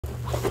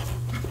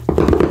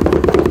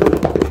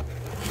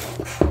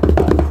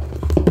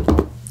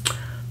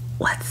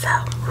What's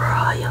up,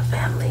 royal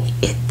family?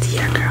 It's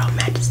your girl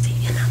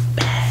Majestie, and I'm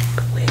back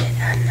with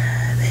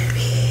another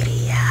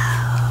video.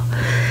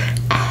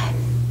 And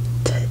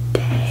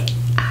today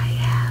I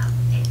have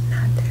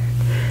another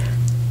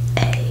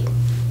ASMR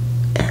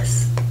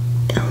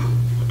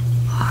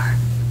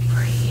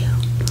for you.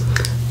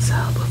 So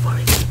before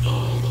we get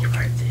any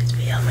further to this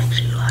video, make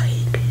sure you like,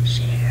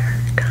 share,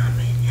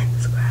 comment, and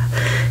subscribe,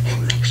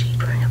 and make sure you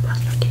turn your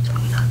post notifications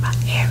when you know about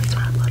every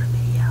time I upload a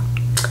video.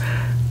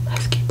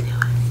 Let's get to it.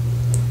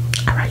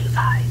 Alright, you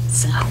guys,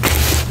 so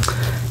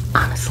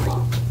honestly,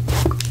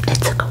 it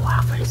took a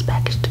while for this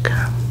package to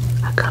come.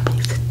 A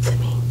company sent it to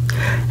me,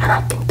 and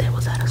I think they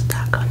was out of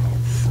stock on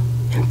this,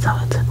 and so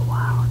it took a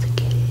while to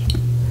get it.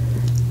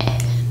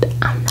 And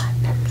I'm not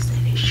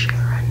necessarily sure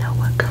I know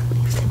what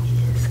company sent me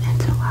this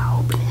until I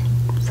open it.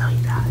 So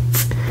you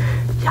guys,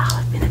 y'all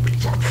have been a bit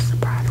just as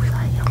surprised as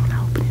I am when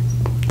I open it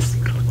to see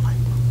what it looks like.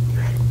 You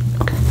ready?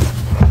 Okay.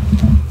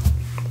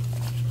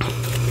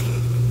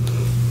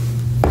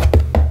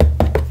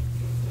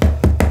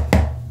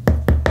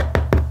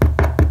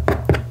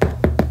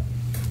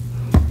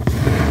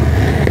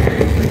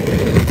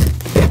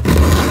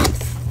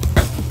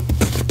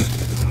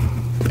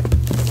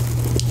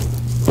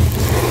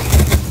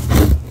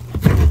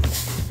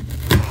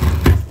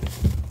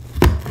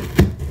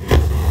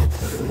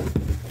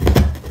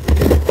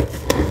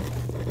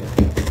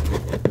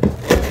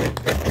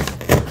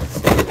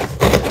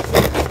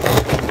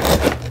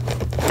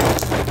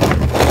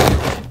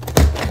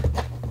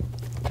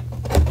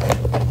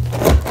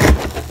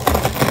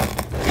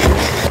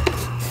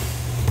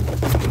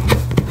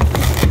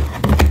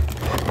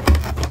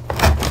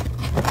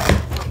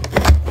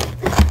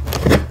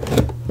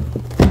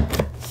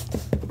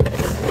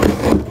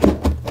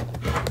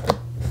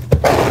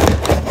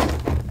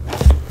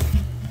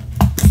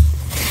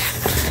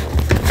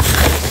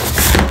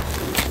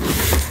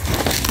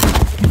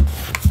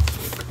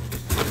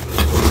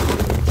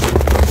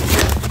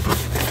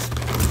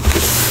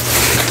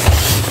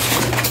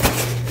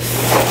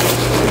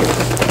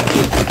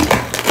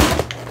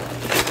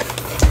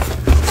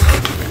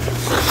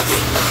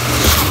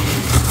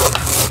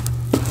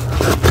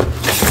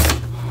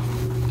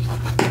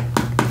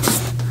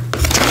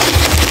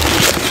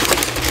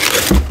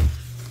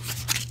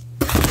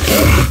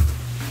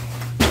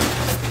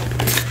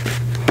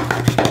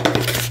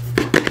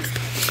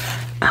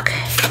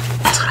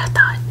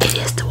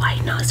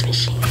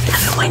 Machine.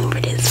 I've been waiting for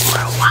this for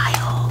a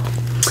while.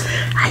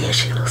 I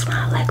usually lose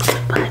my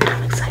Alexa, but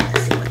I'm excited to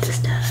see what this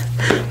does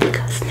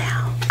because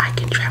now I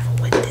can travel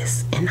with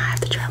this and I have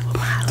to travel with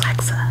my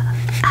Alexa.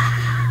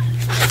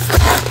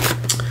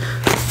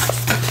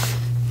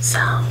 So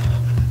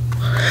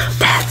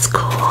that's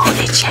cool.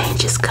 It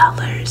changes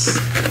colors.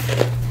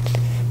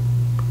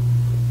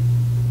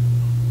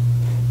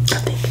 I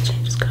think it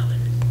changes colors.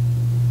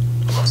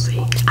 We'll see.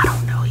 I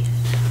don't know yet.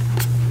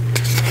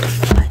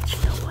 But you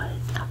know what?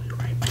 I'll be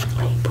right back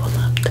when you pull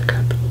up the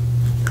company.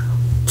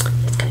 So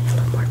it's gonna get a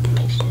little more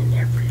information in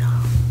there for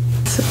y'all.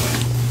 So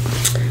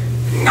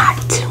not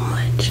too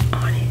much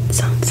on it.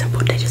 Something simple.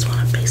 They just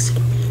want a basic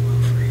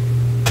manual for it.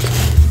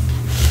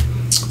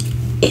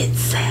 It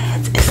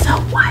says it's a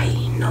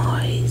white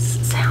noise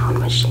sound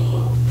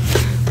machine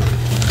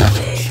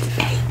with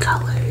 8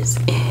 colors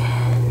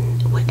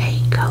and with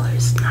 8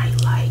 colors,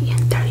 nightlight,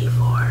 and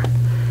 34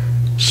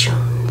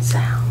 soothing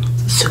sounds.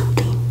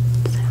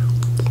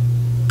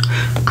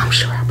 I'm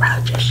sure I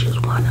probably just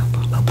used one of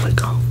them, but we're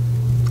gonna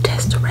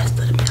test the rest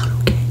of the mail,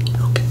 okay?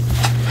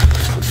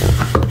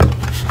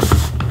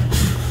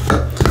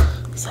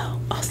 So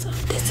also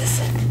this is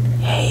a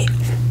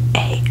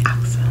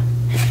Heyaxa.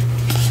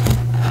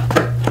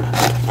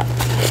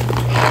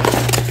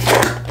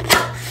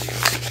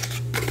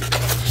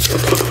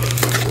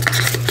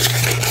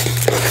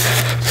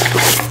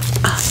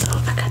 Also,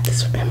 I got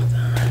this from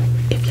Amazon.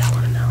 If y'all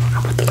wanna know,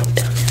 I'll put the link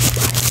down there.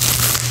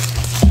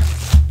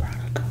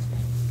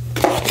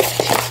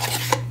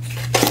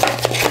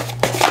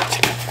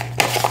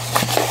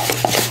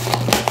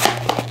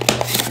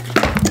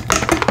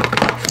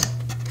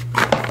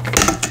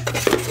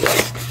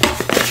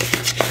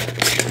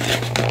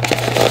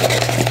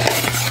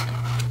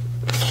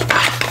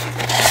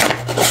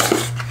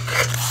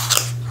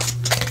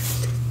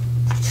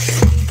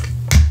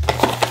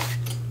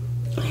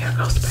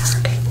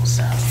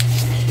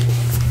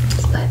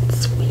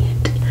 Let's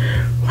read.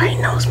 White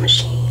nose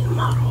machine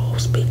model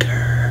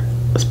speaker.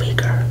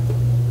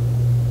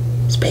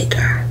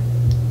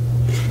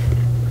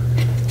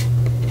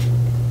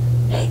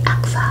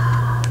 Heyaxa.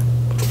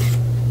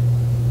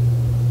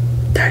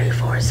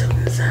 34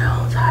 soothing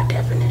sounds, high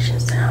definition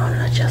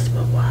sound,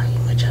 adjustable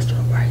volume,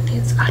 adjustable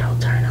brightness, auto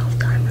turn off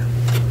timer.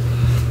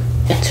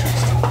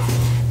 Interesting.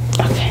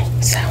 Okay,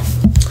 so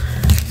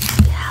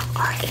we have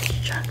our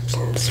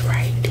instructions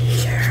right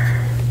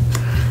here.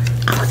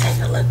 I'm gonna take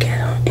a look at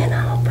them and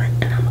I'm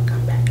gonna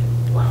come back.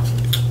 Well,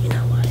 you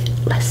know what?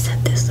 Let's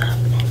set this up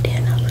and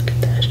then I'll look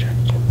at the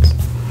instructions.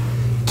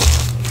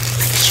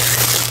 Make sure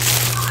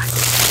it's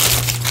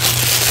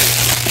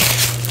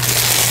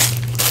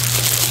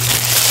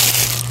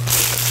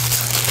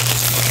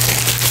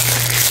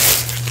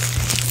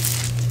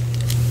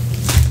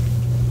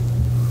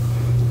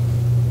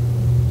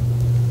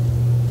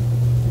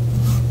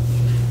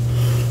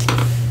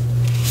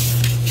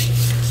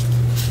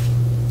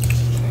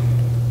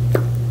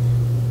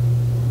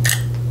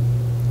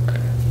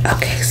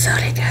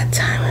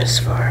cameras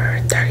for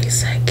 30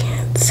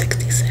 seconds,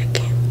 60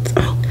 seconds,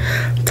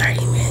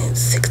 30 minutes,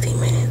 60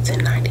 minutes,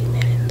 and 90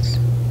 minutes.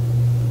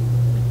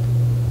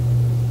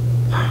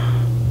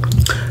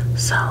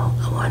 So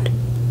I wanted,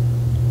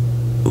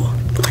 well,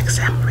 like I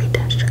said, I'm gonna read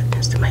the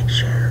instructions to make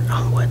sure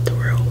on what the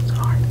rules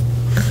are.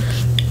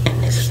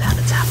 And this is how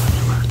the top of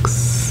it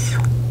looks.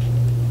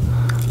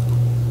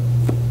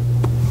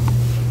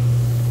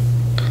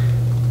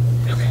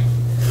 Okay.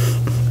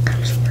 I'm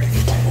just ready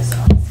to turn this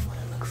off. What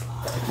it looks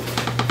like.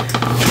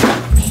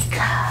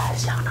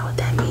 Because y'all know what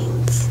that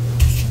means.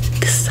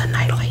 This is a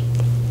nightlight.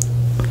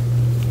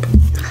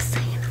 I'm not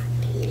saying I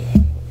need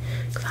it,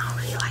 because I don't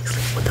really like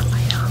sleep with the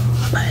light on,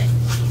 but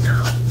you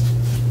know,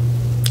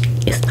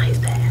 it's nice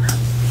to have.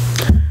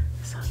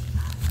 So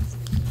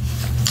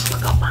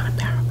we'll go find a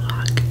power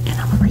block and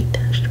I'm gonna read the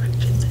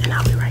instructions and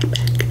I'll be right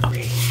back.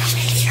 Okay,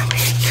 I'm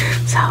ready.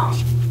 So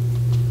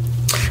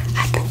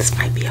I think this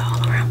might be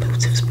all around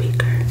Bluetooth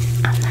speaker.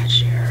 I'm not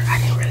sure. I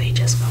didn't really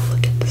just go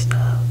look at the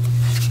stuff.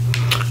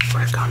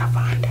 We're gonna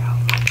find out.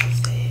 Like I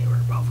said,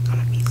 we're both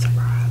gonna be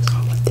surprised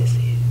on what this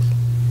is.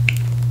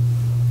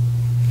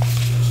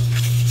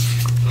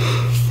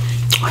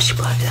 Once you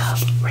plug it up,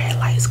 red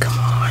lights come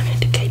on,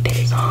 indicate that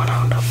it's on. I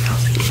don't know if y'all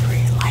see the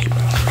red light,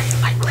 bro.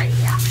 Red light right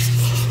here.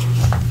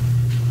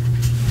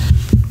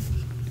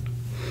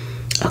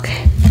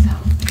 Okay, so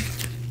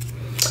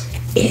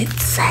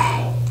it's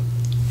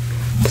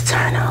to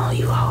turn on,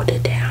 you hold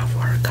it down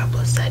for a couple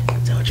of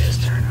seconds, it'll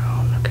just turn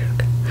on. Okay.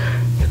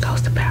 Here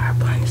goes the power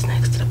button. It's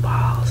next to the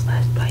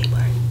pause/play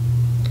button.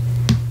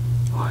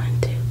 1,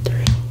 2,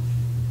 3.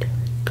 There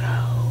it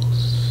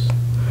goes.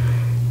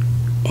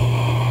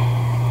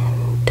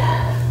 And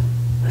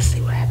let's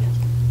see what happens.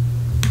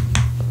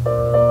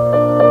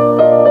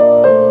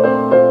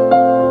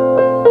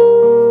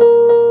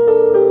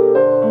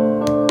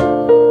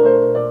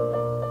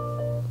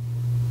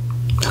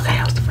 Okay,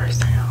 that was the first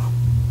sound.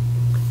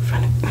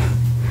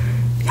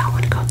 Y'all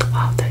want to go through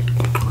all three?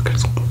 We're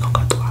gonna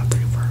go through all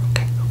three for her.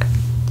 Okay.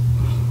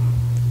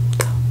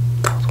 So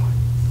that was one.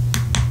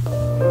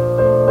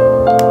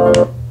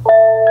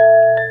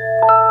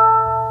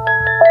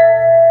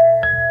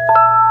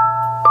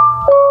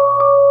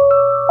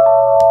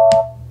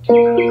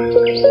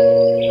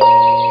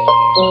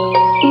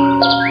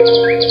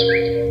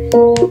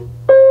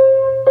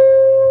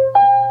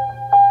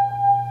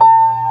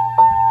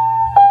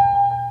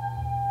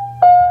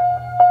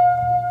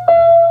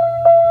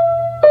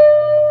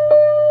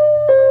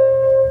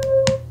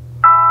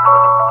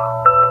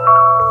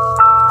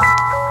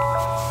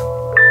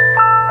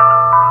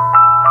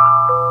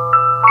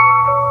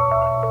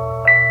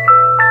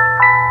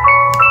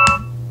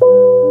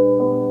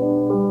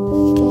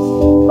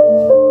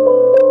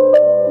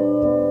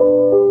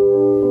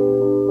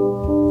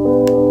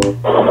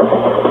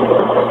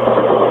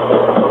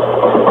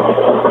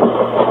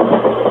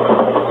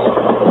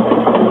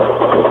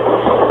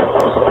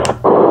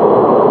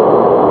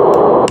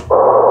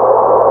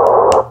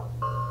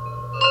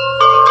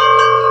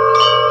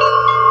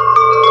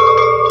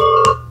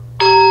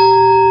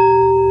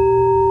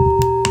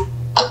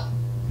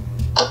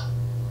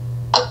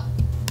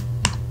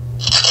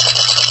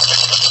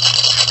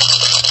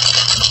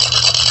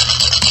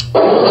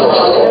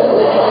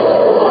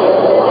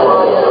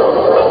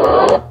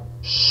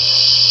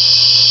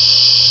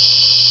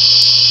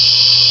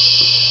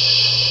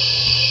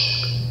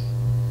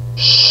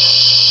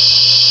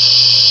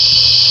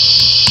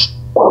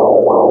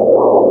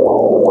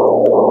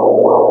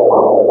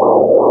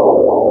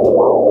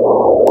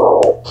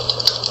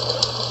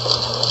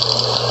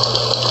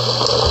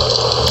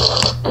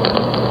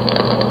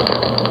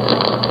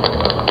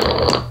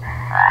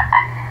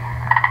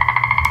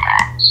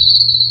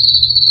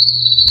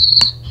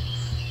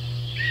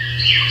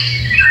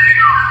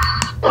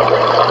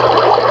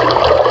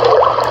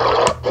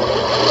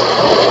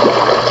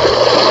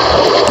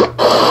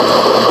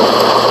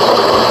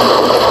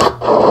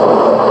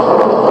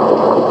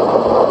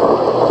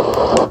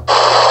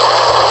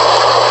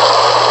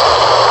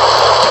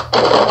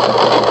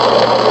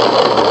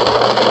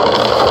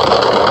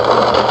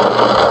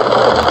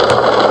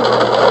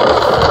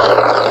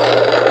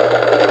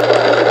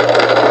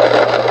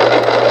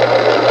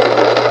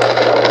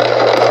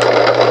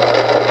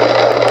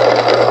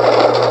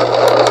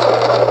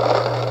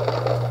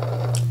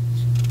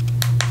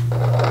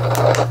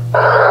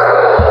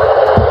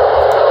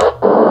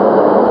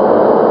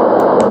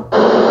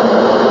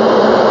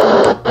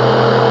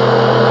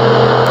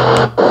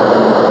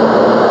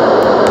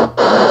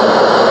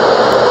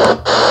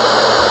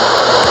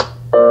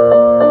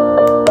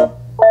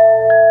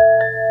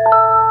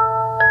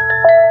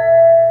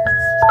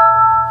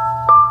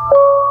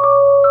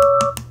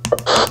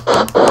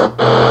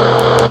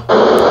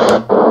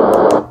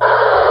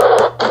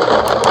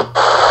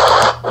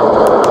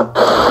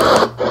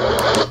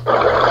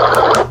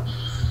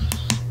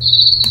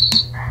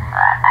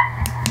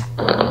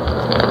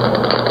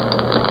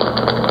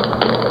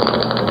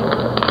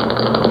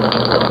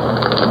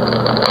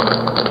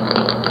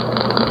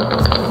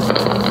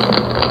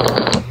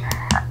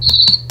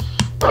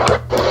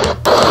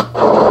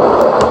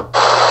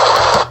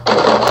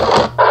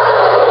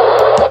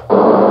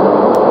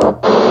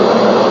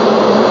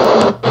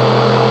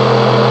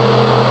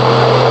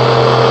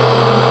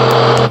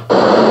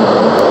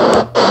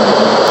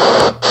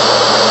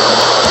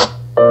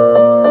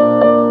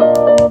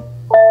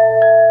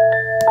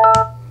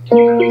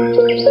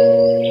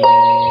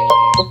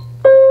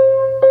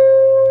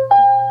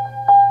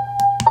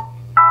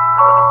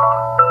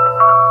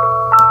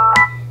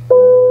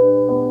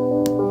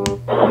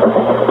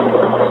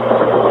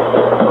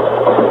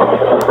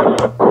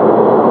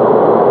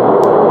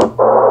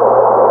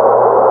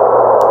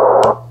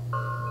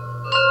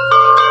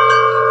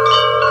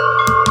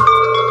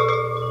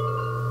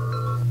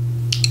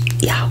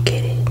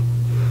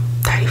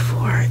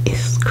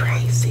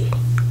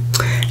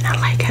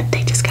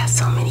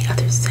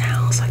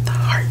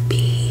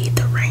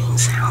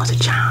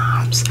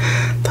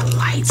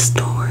 light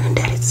storm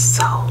that is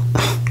so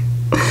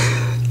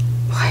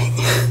like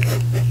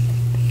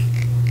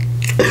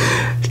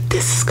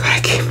this is gonna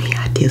give me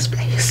ideas for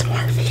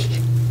ASMR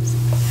videos.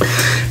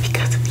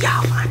 Because if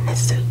y'all find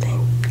this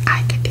soothing,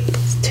 I could do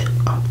this too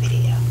on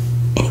video.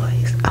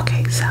 Anyways,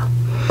 okay, so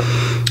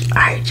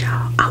alright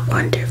y'all, I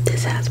wonder if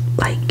this has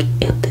like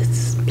if this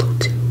is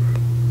Bluetooth.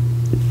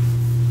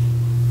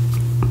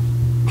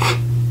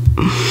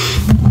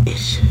 It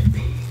should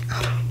be.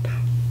 I don't know.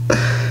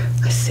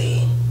 Let's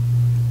see.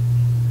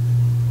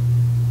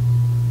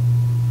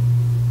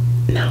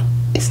 No,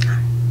 it's not.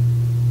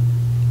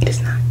 It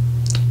is not.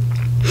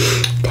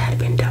 That'd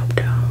been dope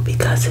though,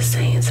 because it's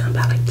saying something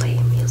about like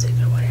playing music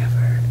or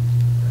whatever.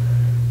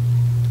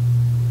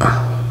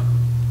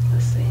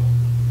 Let's see.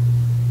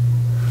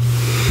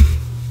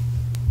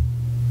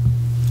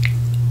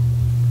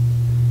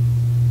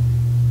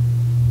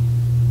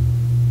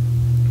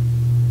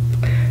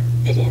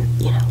 It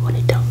didn't, you know, when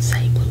it don't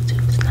say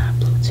Bluetooth, it's not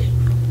Bluetooth.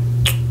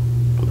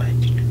 But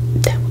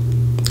that would.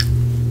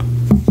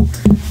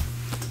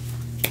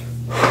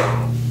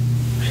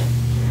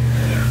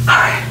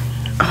 Alright.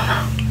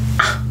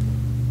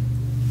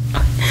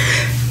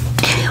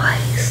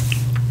 Anyways,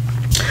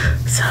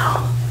 so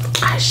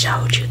I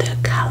showed you the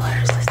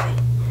colors. Let's see.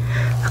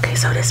 Okay,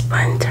 so this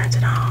button turns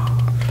it off.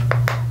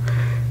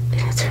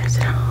 Then it turns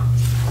it off.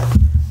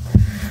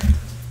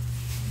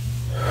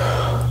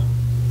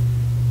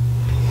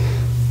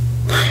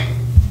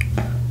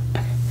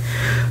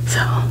 So,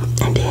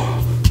 and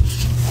then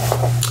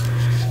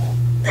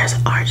there's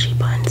an RG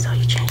button, so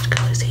you change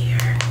colors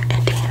here,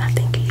 and then I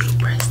think you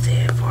press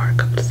it for a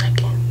couple of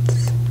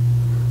seconds.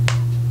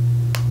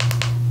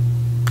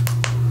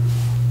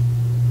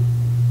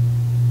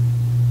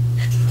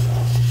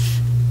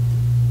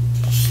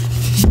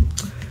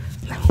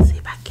 Let me see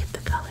if I get the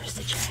colors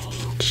to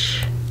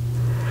change.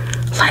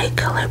 Light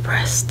color,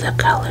 press the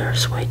color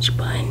switch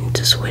button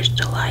to switch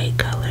to light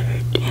color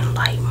in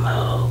light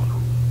mode.